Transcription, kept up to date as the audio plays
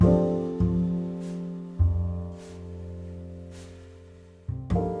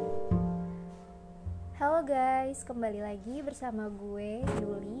Halo guys, kembali lagi bersama gue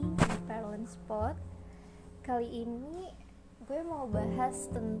Yuli di Parent Spot. Kali ini gue mau bahas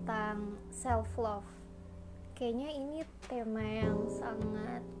tentang self love. Kayaknya ini tema yang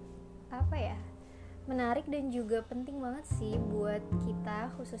sangat menarik dan juga penting banget sih buat kita,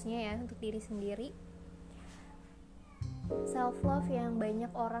 khususnya ya untuk diri sendiri. Self love yang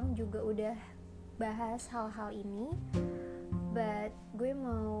banyak orang juga udah bahas hal-hal ini, but gue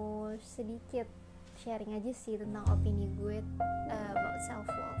mau sedikit sharing aja sih tentang opini gue about self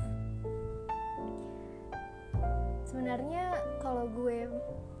love. Sebenarnya kalau gue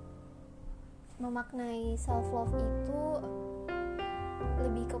memaknai self love itu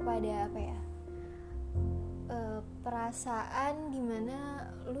lebih kepada perasaan dimana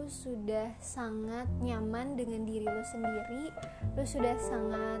lu sudah sangat nyaman dengan diri lu sendiri, lu sudah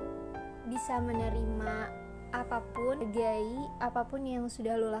sangat bisa menerima apapun, hargai apapun yang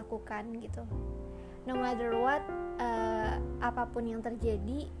sudah lu lakukan gitu. No matter what, apapun yang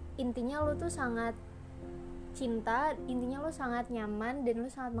terjadi, intinya lu tuh sangat cinta, intinya lu sangat nyaman dan lu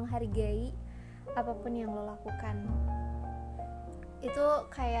sangat menghargai apapun yang lu lakukan. Itu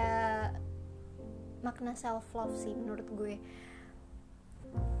kayak makna self love sih menurut gue.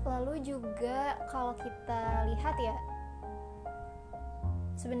 Lalu juga kalau kita lihat ya,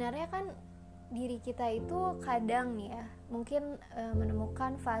 sebenarnya kan diri kita itu kadang nih ya mungkin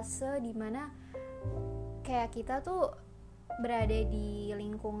menemukan fase dimana kayak kita tuh berada di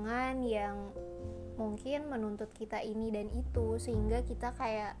lingkungan yang mungkin menuntut kita ini dan itu, sehingga kita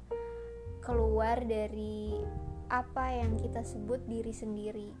kayak keluar dari apa yang kita sebut diri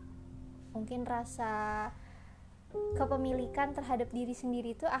sendiri. Mungkin rasa kepemilikan terhadap diri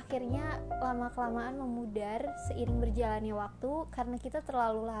sendiri itu akhirnya lama-kelamaan memudar seiring berjalannya waktu karena kita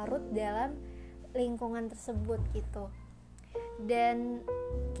terlalu larut dalam lingkungan tersebut gitu. Dan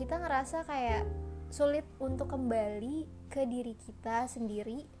kita ngerasa kayak sulit untuk kembali ke diri kita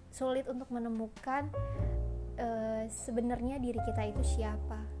sendiri, sulit untuk menemukan sebenarnya diri kita itu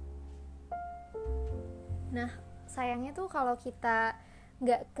siapa. Nah, sayangnya tuh kalau kita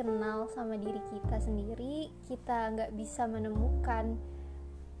gak kenal sama diri kita sendiri, kita gak bisa menemukan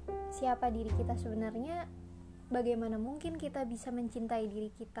siapa diri kita sebenarnya, bagaimana mungkin kita bisa mencintai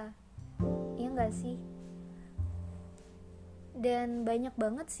diri kita? Iya gak sih? Dan banyak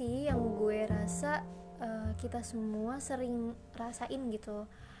banget sih yang gue rasa kita semua sering rasain gitu.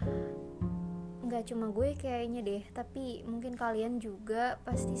 Gak cuma gue kayaknya deh, tapi mungkin kalian juga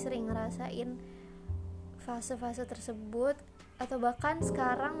pasti sering ngerasain fase-fase tersebut, atau bahkan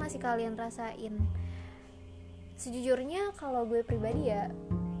sekarang masih kalian rasain. Sejujurnya kalau gue pribadi ya,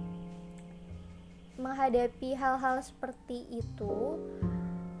 menghadapi hal-hal seperti itu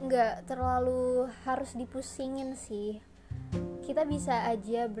gak terlalu harus dipusingin sih. Kita bisa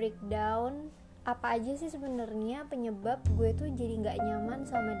aja breakdown apa aja sih sebenarnya penyebab gue tuh jadi gak nyaman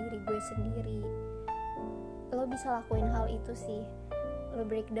sama diri gue sendiri. Lo bisa lakuin hal itu sih, lo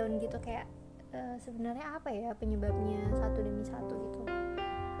breakdown gitu kayak sebenarnya apa ya penyebabnya satu demi satu gitu.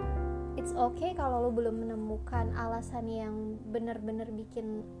 It's okay kalau lo belum menemukan alasan yang benar-benar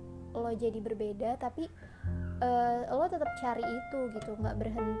bikin lo jadi berbeda, tapi lo tetap cari itu gitu, nggak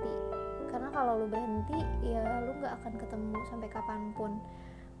berhenti. Karena kalau lo berhenti ya lo nggak akan ketemu sampai kapanpun.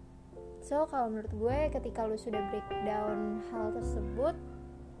 So kalau menurut gue ketika lo sudah breakdown hal tersebut,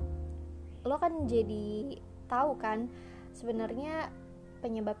 lo kan jadi tahu kan sebenarnya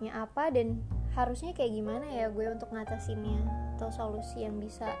penyebabnya apa dan harusnya kayak gimana ya gue untuk ngatasinnya, atau solusi yang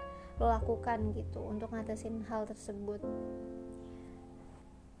bisa lo lakukan gitu untuk ngatasin hal tersebut.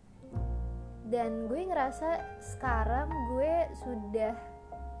 Dan gue ngerasa sekarang gue sudah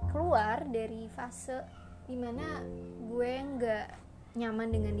keluar dari fase dimana gue gak nyaman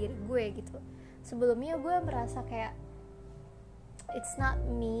dengan diri gue gitu. Sebelumnya gue merasa kayak it's not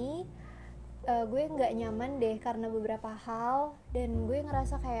me, gue gak nyaman deh karena beberapa hal, dan gue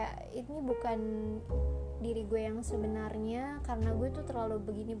ngerasa kayak ini bukan diri gue yang sebenarnya karena gue tuh terlalu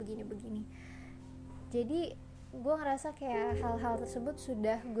begini. Jadi gue ngerasa kayak hal-hal tersebut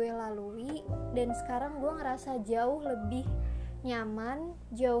sudah gue lalui, dan sekarang gue ngerasa jauh lebih nyaman,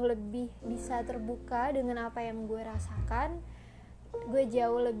 jauh lebih bisa terbuka dengan apa yang gue rasakan. Gue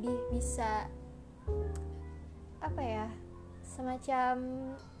jauh lebih bisa semacam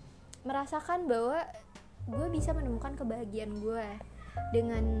merasakan bahwa gue bisa menemukan kebahagiaan gue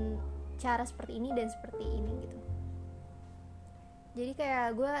dengan cara seperti ini dan seperti ini gitu. Jadi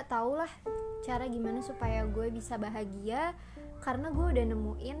kayak gue tau lah cara gimana supaya gue bisa bahagia, karena gue udah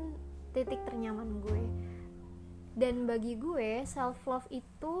nemuin titik ternyaman gue. Dan bagi gue self love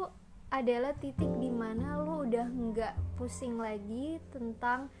itu adalah titik dimana lo udah gak pusing lagi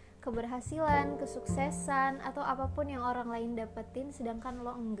tentang keberhasilan, kesuksesan, atau apapun yang orang lain dapetin sedangkan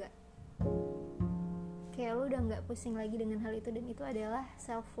lo enggak. Kayak lo udah gak pusing lagi dengan hal itu, dan itu adalah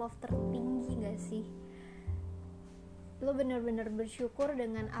self love tertinggi gak sih? Lo bener-bener bersyukur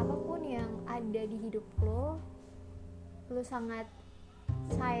dengan apapun yang ada di hidup lo. Lo sangat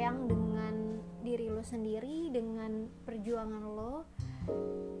sayang dengan diri lo sendiri, dengan perjuangan lo,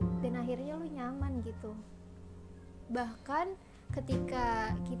 dan akhirnya lo nyaman gitu. Bahkan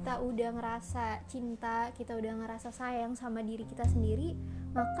ketika kita udah ngerasa cinta, kita udah ngerasa sayang sama diri kita sendiri,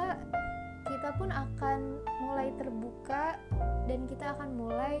 maka kita pun akan mulai terbuka dan kita akan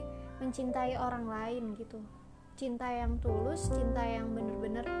mulai mencintai orang lain gitu. Cinta yang tulus, cinta yang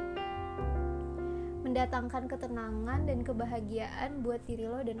bener-bener mendatangkan ketenangan dan kebahagiaan buat diri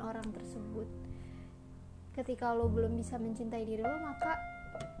lo dan orang tersebut. Ketika lo belum bisa mencintai diri lo, maka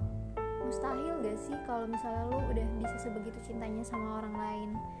mustahil gak sih kalau misalnya lo udah bisa sebegitu cintanya sama orang lain?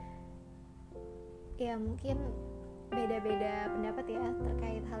 Ya mungkin beda-beda pendapat ya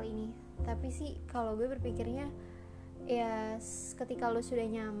terkait hal ini. Tapi sih kalau gue berpikirnya, ya ketika lo sudah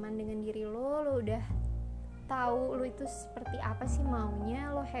nyaman dengan diri lo, lo udah tahu lo itu seperti apa sih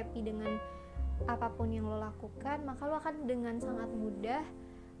maunya, lo happy dengan apapun yang lo lakukan, maka lo akan dengan sangat mudah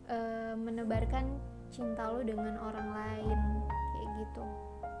menebarkan cinta lo dengan orang lain kayak gitu.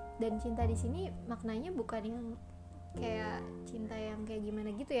 Dan cinta di sini maknanya bukan yang kayak cinta yang kayak gimana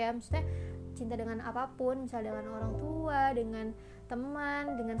gitu ya, maksudnya cinta dengan apapun, misal dengan orang tua, dengan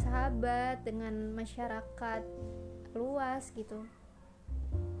teman, dengan sahabat, dengan masyarakat luas gitu.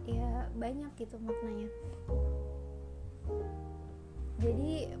 Ya banyak gitu maknanya.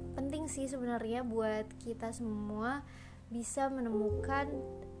 Jadi penting sih sebenarnya buat kita semua bisa menemukan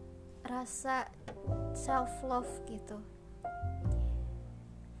rasa self love gitu.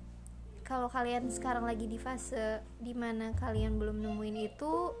 Kalau kalian sekarang lagi di fase dimana kalian belum nemuin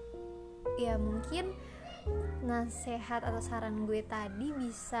itu, ya mungkin nasihat atau saran gue tadi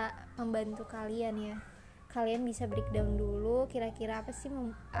bisa membantu kalian ya. Kalian bisa breakdown dulu kira-kira apa sih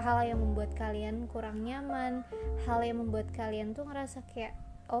hal yang membuat kalian kurang nyaman, hal yang membuat kalian tuh ngerasa kayak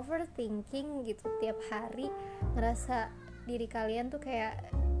overthinking gitu tiap hari, ngerasa diri kalian tuh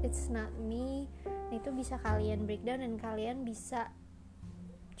kayak it's not me. Nah, itu bisa kalian breakdown dan kalian bisa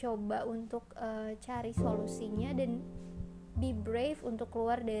coba untuk cari solusinya dan be brave untuk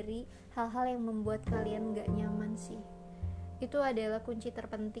keluar dari hal-hal yang membuat kalian gak nyaman sih. Itu adalah kunci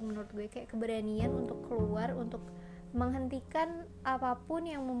terpenting menurut gue, kayak keberanian untuk keluar, untuk menghentikan apapun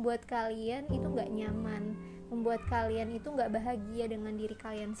yang membuat kalian itu gak nyaman, membuat kalian itu gak bahagia dengan diri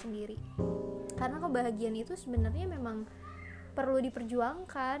kalian sendiri. Karena kebahagiaan itu sebenarnya memang perlu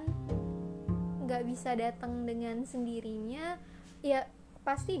diperjuangkan, gak bisa datang dengan sendirinya. Ya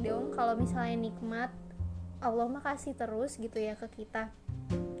pasti dong kalau misalnya nikmat, Allah mah kasih terus gitu ya ke kita.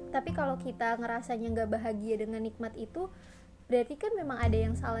 Tapi kalau kita ngerasanya gak bahagia dengan nikmat itu, berarti kan memang ada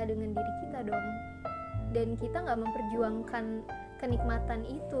yang salah dengan diri kita dong. Dan kita gak memperjuangkan kenikmatan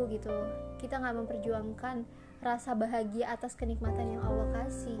itu gitu. Kita gak memperjuangkan rasa bahagia atas kenikmatan yang Allah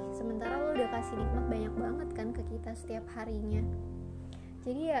kasih. Sementara Allah udah kasih nikmat banyak banget kan ke kita setiap harinya.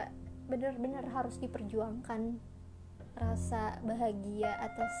 Jadi ya benar-benar harus diperjuangkan rasa bahagia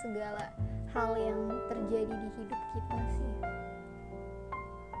atas segala hal yang terjadi di hidup kita sih.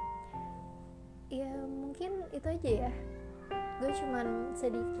 Ya mungkin itu aja ya. Gue cuman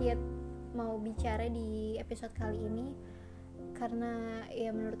sedikit mau bicara di episode kali ini karena ya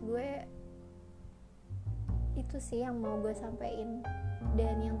menurut gue itu sih yang mau gue sampein.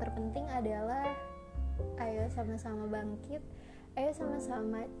 Dan yang terpenting adalah ayo sama-sama bangkit, ayo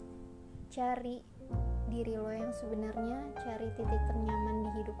sama-sama cari diri lo yang sebenarnya, cari titik ternyaman di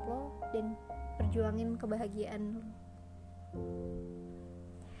hidup lo dan perjuangin kebahagiaan lo.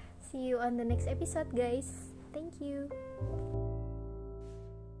 See you on the next episode guys. Thank you.